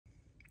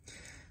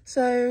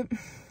So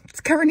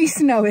it's currently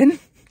snowing.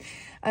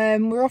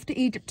 We're off to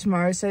Egypt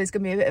tomorrow, so it's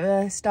gonna be a bit of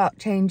a stark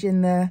change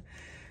in the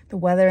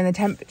weather and the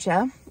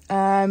temperature.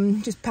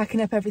 Just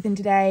packing up everything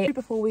today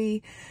before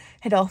we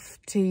head off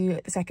to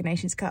the Second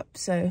Nations Cup.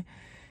 So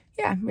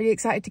yeah, really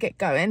excited to get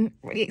going,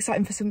 really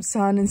excited for some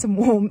sun and some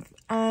warmth,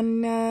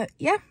 and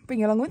yeah, bring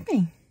you along with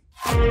me.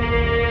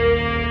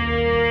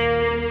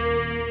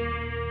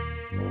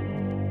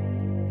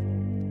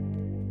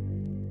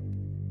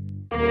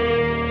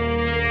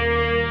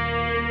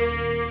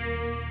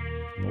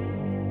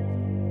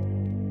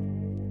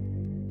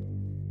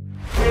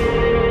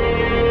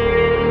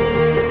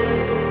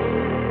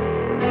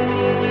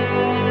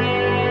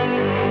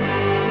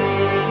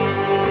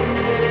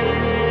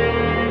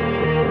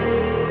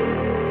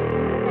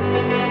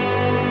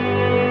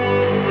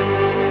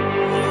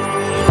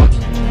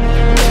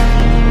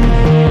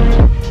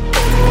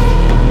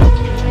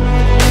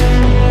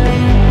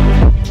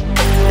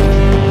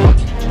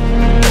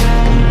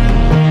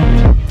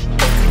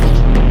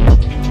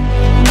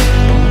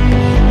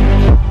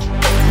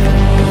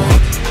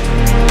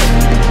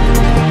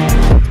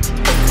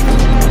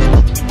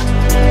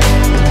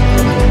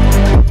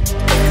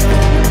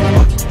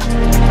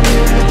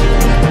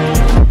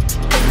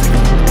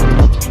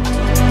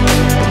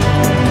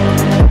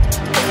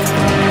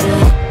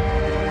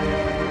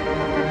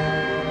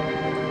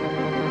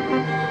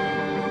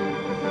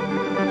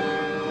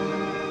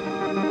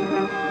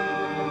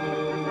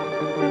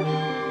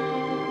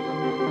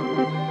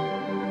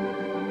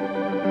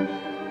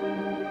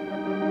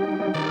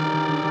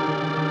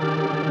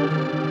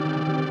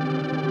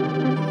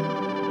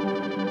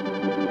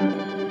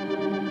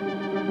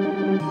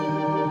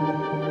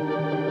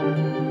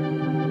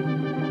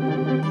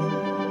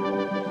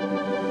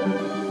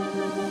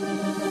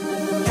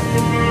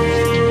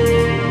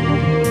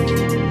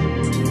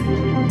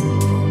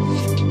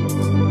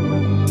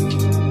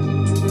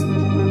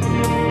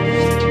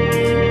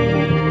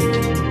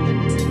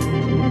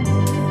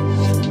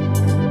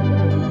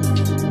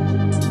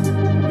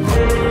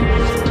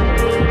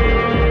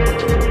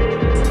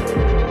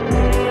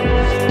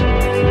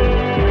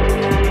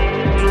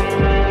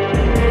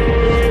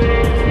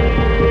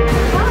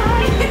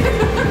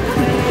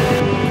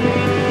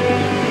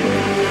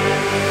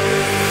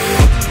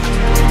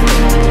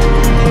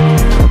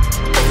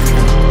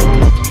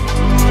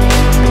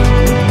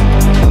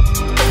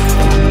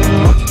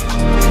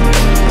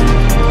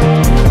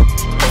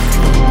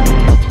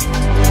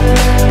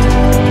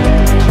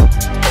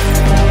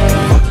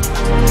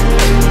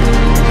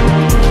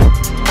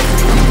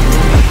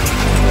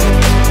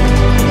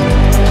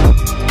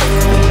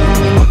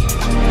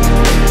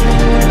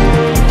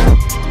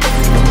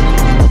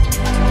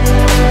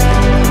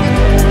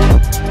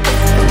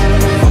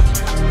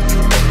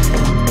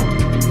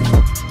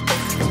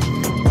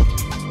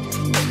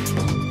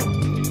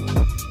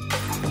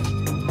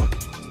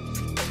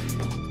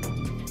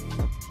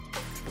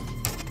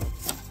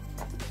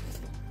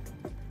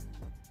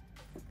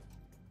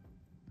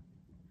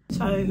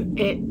 So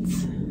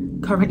it's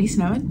currently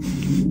snowing.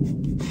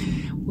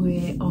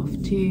 We're off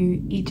to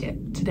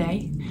Egypt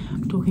today.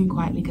 I'm talking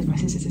quietly because my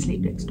sister's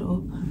asleep next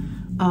door.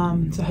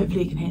 So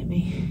hopefully you can hear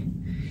me.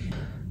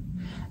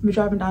 We're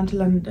driving down to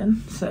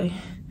London, so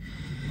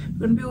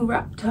we're gonna be all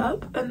wrapped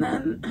up and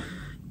then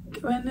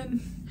go in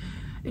and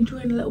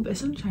enjoying a little bit of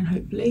sunshine,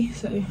 hopefully.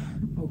 So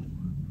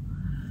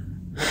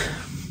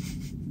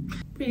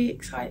really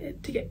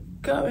excited to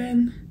get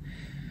going.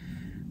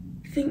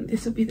 I think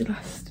this will be the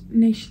last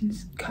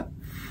Nations Cup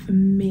for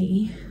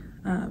me,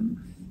 and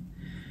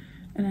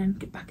then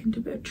get back into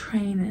a bit of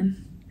training,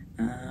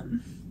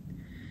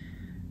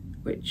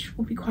 which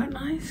will be quite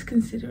nice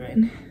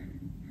considering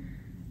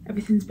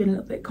everything's been a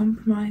little bit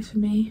compromised for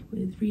me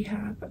with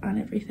rehab and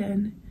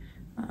everything.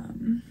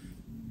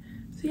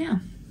 So yeah,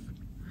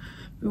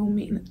 we're all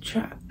meeting at the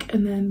track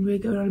and then we're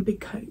going on a big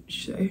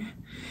coach, so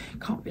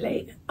can't be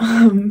late.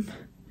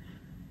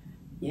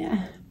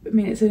 Yeah, I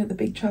mean, it's another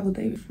big travel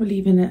day. We're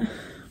leaving at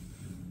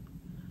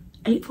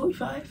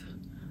 8:45,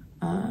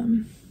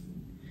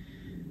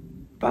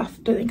 but I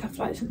don't think our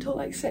flight's until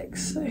like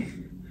 6, so,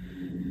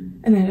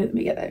 and then I don't think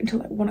we get there until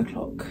like 1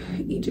 o'clock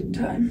Egypt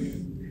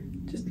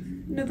time. Just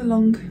another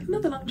long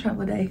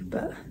travel day,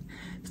 but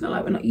it's not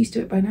like we're not used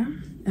to it by now.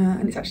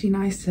 And it's actually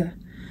nice to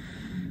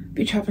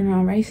be traveling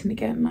around racing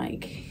again.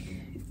 Like,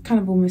 it's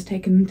kind of almost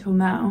taken until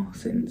now,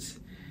 since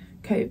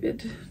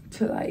COVID,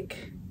 to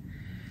like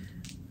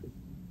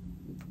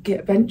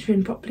get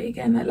venturing properly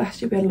again. Like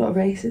last year we had a lot of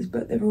races,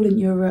 but they're all in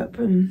Europe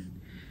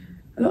and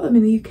a lot of them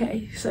in the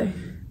UK, so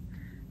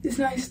it's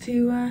nice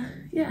to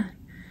yeah,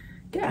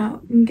 get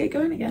out and get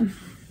going again.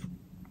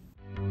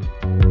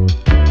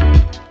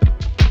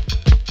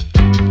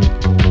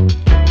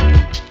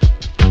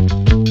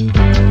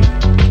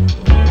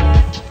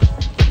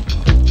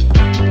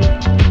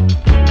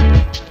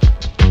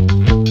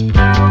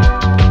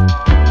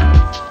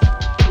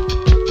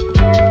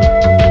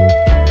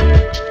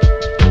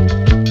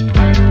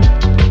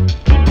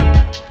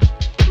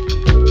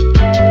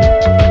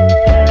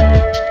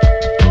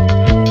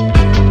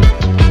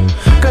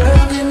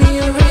 Girl, give me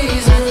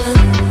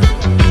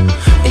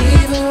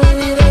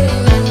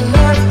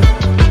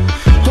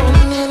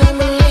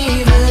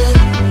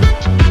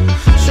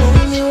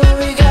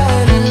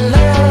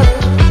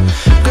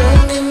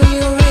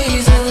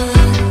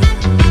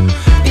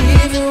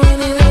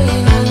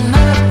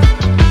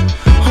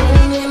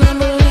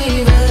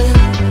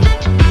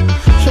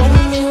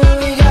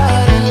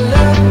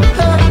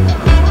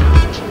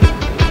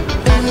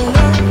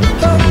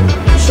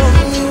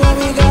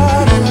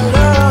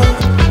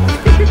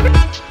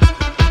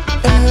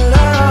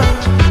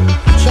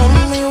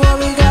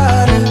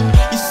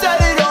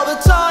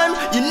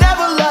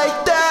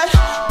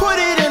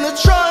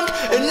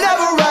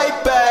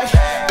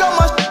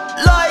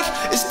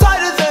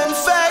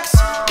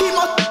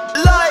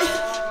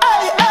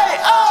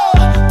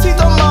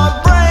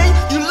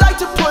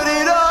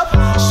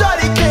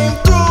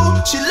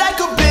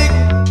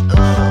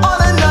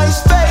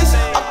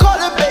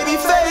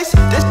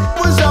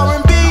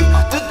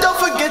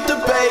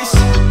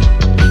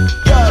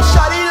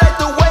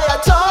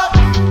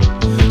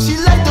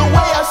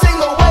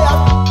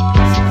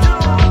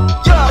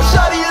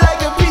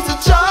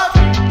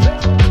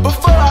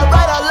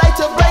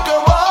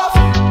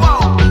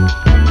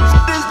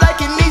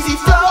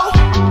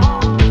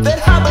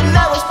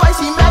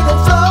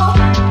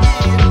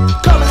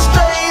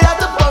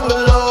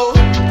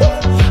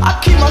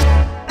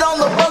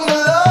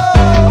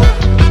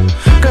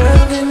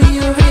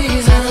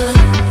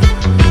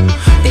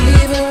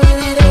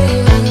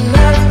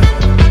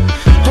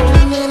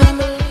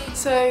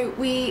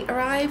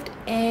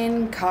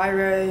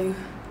Cairo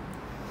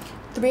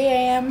 3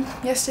 AM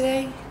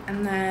yesterday,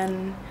 and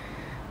then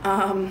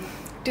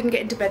didn't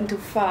get into bed until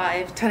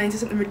 5, turned into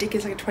something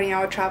ridiculous like a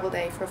 20-hour travel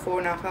day for a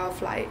 4.5-hour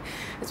flight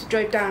as we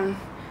drove down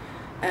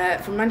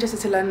from Manchester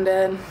to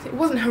London. It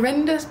wasn't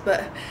horrendous,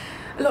 but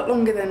a lot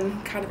longer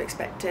than kind of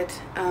expected,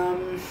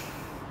 but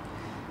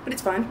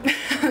it's fine.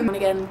 I'm on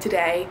again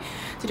today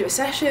to do a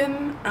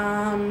session.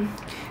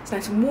 It's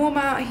nice and warm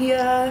out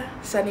here,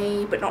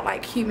 sunny but not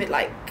like humid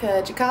like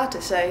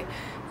Jakarta, so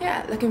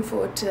yeah, looking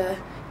forward to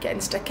getting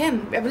stuck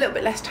in. We have a little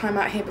bit less time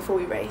out here before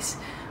we race,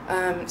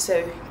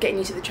 so getting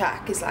used to the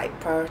track is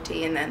like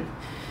priority, and then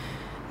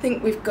I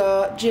think we've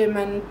got gym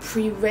and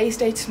pre-race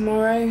day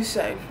tomorrow,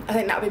 so I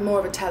think that'll be more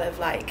of a tell of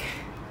like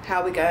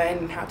how we're going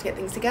and how to get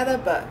things together,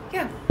 but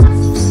yeah.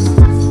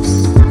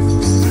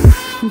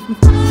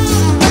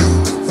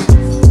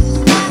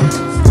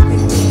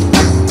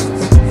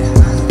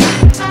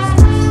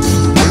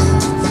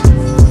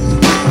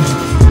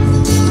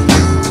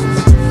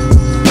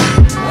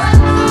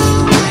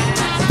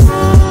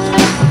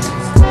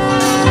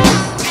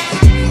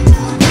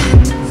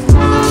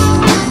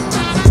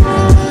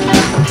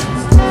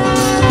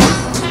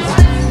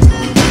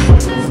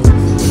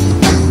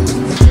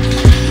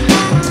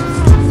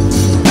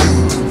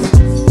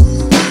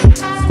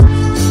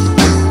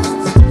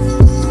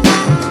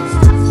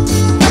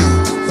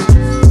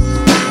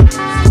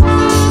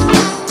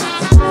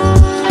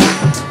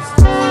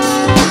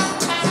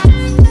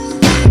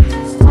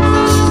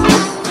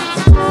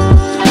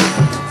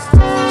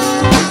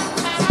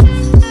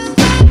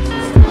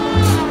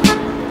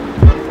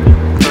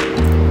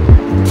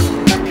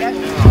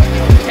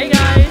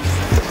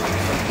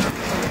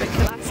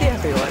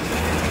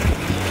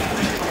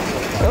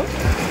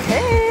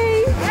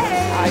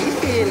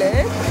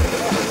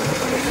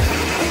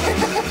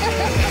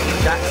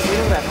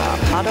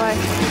 How do I?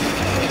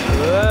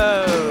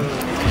 Whoa!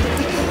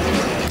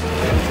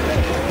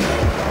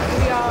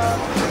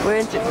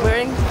 We're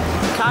in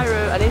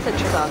Cairo, and it's in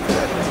Jakarta.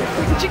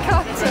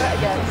 Jakarta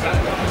again.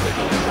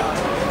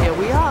 Here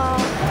we are.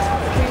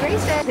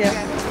 Pre-race day.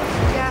 Yeah.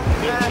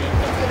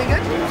 Feeling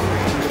good?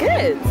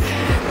 Good.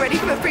 Ready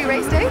for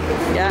pre-race day?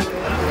 Yeah.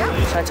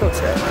 Yeah. Should I talk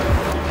to it?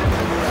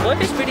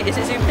 What is really? Is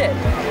it zoomed in?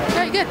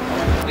 Very good.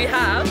 We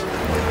have.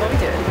 What are we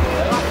doing?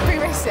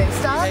 Pre-race day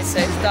starts. Pre-race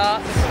day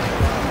starts.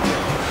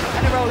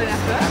 And a rolling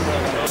effort.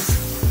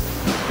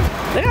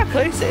 Look how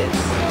close it is.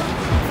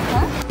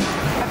 Huh?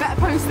 I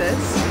better post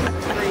this.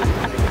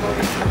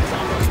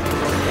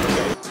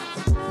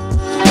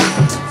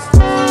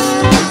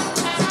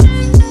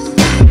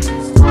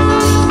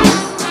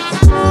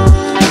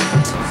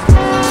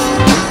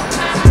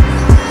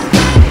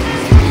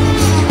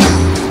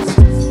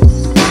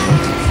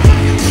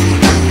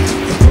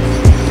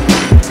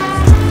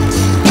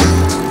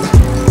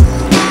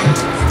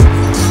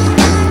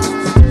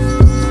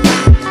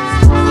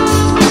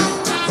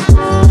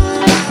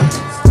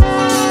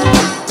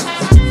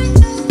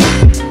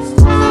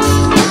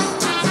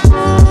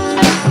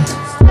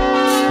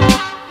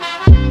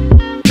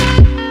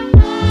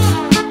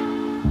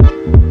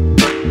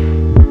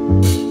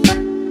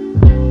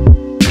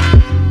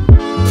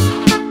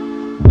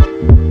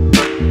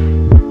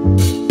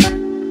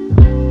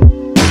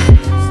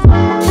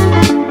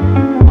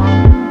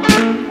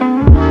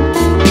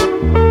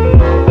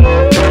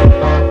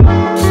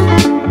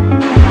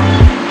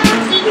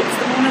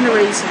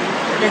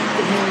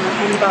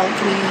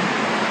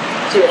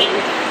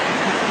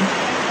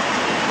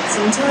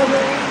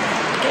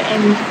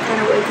 Getting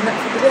kind of woken up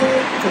for the day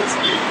because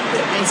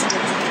it makes a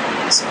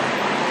difference. So I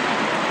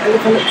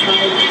look tired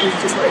because I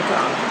just woke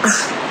up.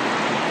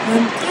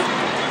 Yeah,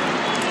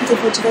 looking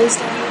forward to today's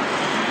day.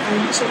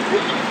 It should be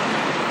good.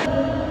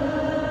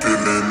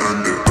 Feeling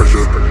under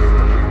pressure.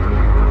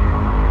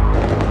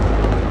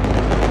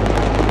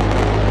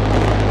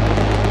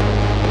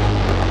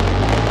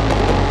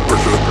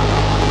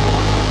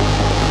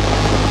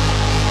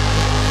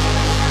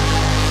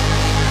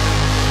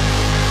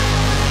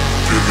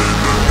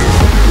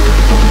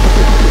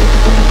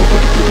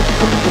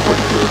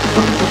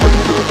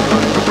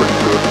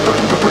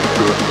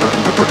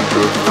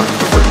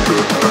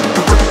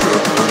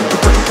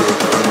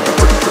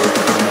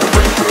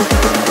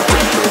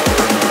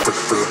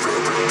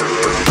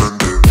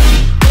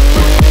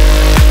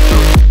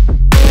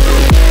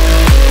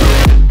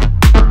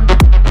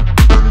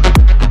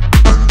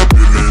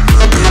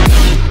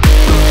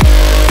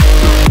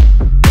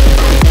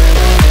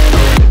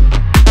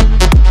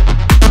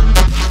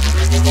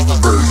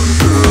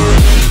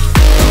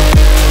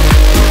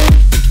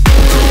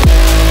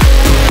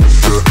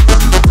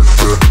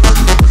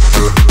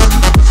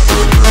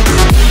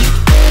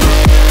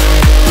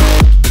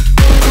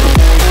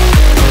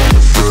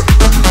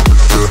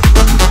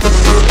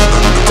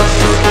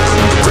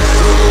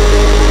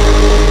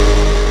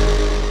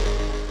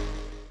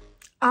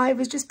 I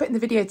was just putting the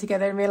video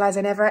together and realised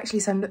I never actually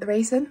summed up the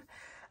racing.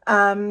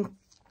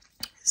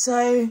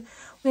 So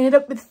we ended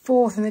up with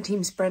 4th in the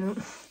team sprint.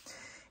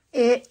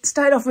 It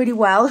started off really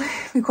well.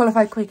 We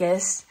qualified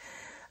quickest.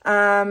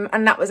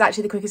 and that was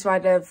actually the quickest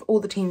ride of all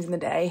the teams in the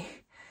day.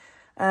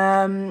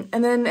 And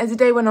then as the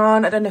day went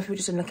on, I don't know if we were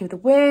just unlucky with the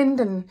wind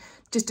and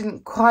just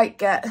didn't quite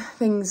get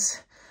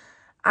things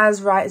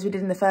as right as we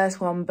did in the first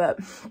one, but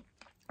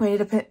we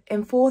ended up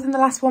in fourth in the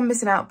last one,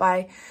 missing out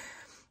by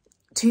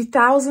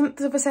 0.002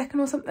 of a second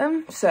or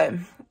something. So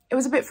it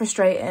was a bit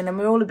frustrating and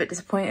we were all a bit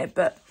disappointed,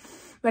 but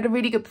we had a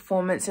really good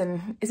performance,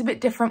 and it's a bit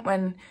different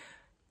when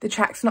the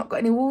track's not got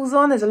any walls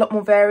on. There's a lot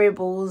more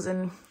variables,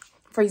 and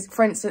for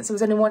instance, there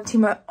was only one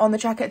team on the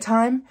track at a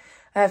time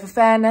for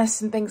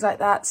fairness and things like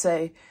that.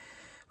 So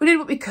we did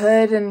what we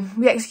could and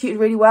we executed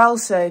really well.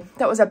 So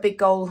that was our big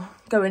goal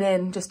going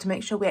in, just to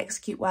make sure we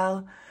execute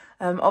well.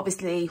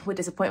 Obviously, we're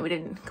disappointed we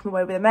didn't come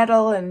away with a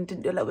medal and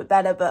didn't do a little bit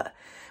better, but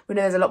we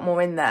know there's a lot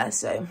more in there,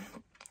 so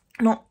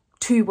not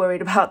too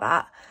worried about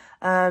that.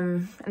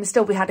 And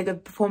still, we had a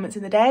good performance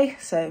in the day,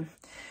 so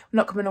we're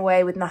not coming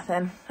away with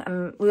nothing.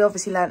 And we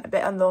obviously learnt a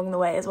bit along the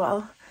way as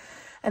well.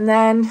 And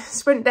then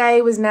sprint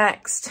day was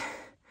next.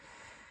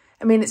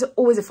 I mean, it's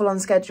always a full-on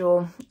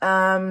schedule.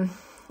 And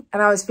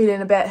I was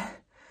feeling a bit...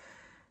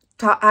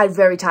 I had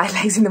very tired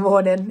legs in the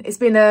morning. It's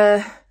been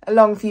a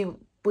long few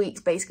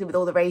weeks, basically, with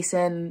all the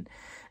racing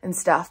and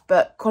stuff.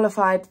 But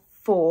qualified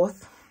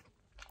fourth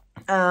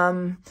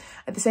at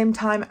the same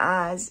time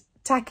as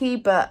Taki,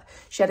 but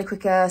she had a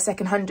quicker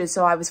second 100,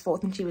 so I was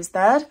fourth and she was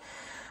third.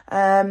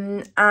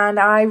 And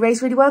I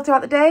raced really well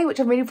throughout the day, which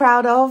I'm really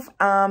proud of.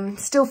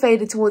 Still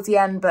faded towards the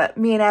end, but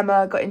me and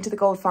Emma got into the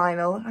gold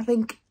final. I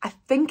think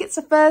it's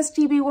the first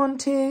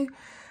GB1-2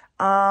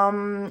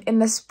 in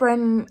the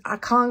sprint. I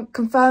can't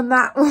confirm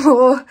that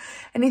or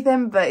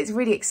anything, but it's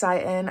really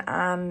exciting.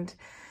 And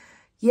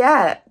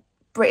yeah,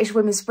 British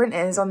women's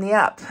sprinting is on the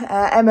up.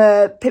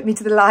 Emma pipped me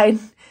to the line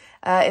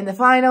in the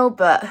final,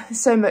 but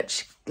so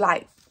much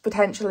like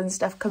potential and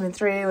stuff coming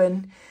through,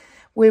 and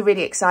we're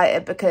really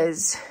excited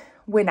because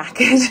we're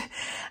knackered.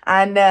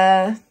 And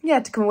yeah,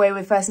 to come away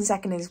with first and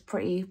second is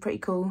pretty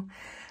cool.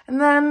 And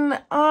then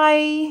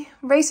I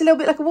raced a little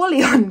bit like a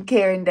Wally on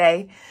Kieran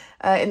Day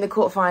in the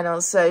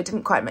quarterfinals, so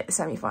didn't quite make the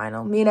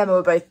semi-final. Me and Emma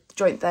were both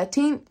joint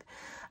 13th.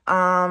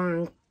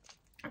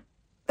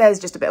 There's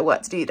just a bit of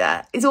work to do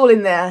there. It's all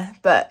in there,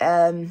 but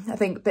I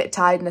think a bit of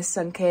tiredness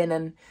sunk in,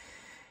 and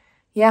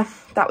yeah,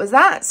 that was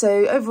that.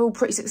 So overall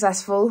pretty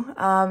successful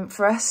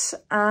for us,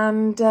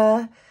 and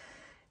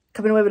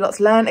coming away with lots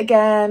learnt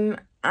again.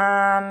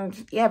 And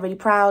yeah, really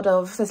proud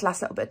of this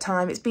last little bit of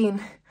time. It's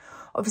been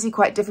obviously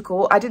quite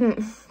difficult. I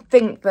didn't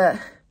think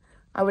that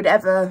I would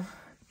ever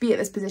be at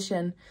this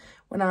position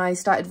when I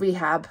started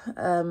rehab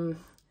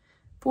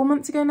 4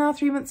 months ago now,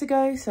 3 months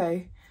ago.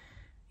 So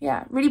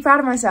yeah, really proud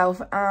of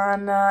myself,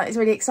 and it's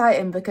really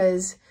exciting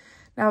because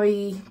now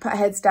we put our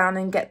heads down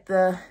and get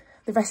the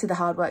rest of the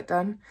hard work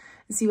done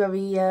and see where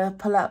we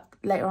pull up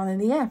later on in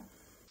the year.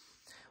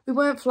 We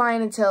weren't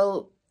flying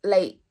until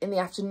late in the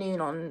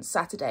afternoon on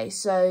Saturday,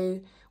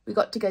 so we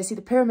got to go see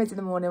the pyramids in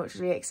the morning, which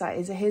was really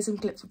exciting. So here's some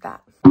clips of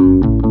that.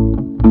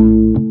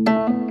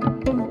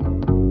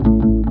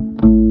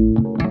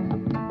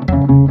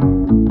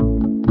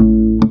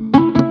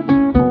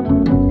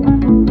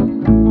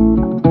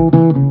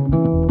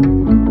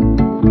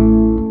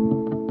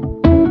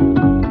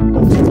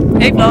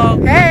 Hey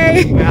vlog!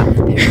 Hey! Yeah.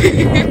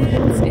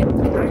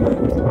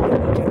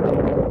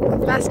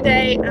 Last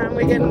day and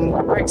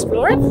we're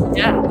exploring?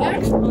 Yeah,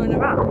 exploring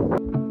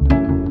around.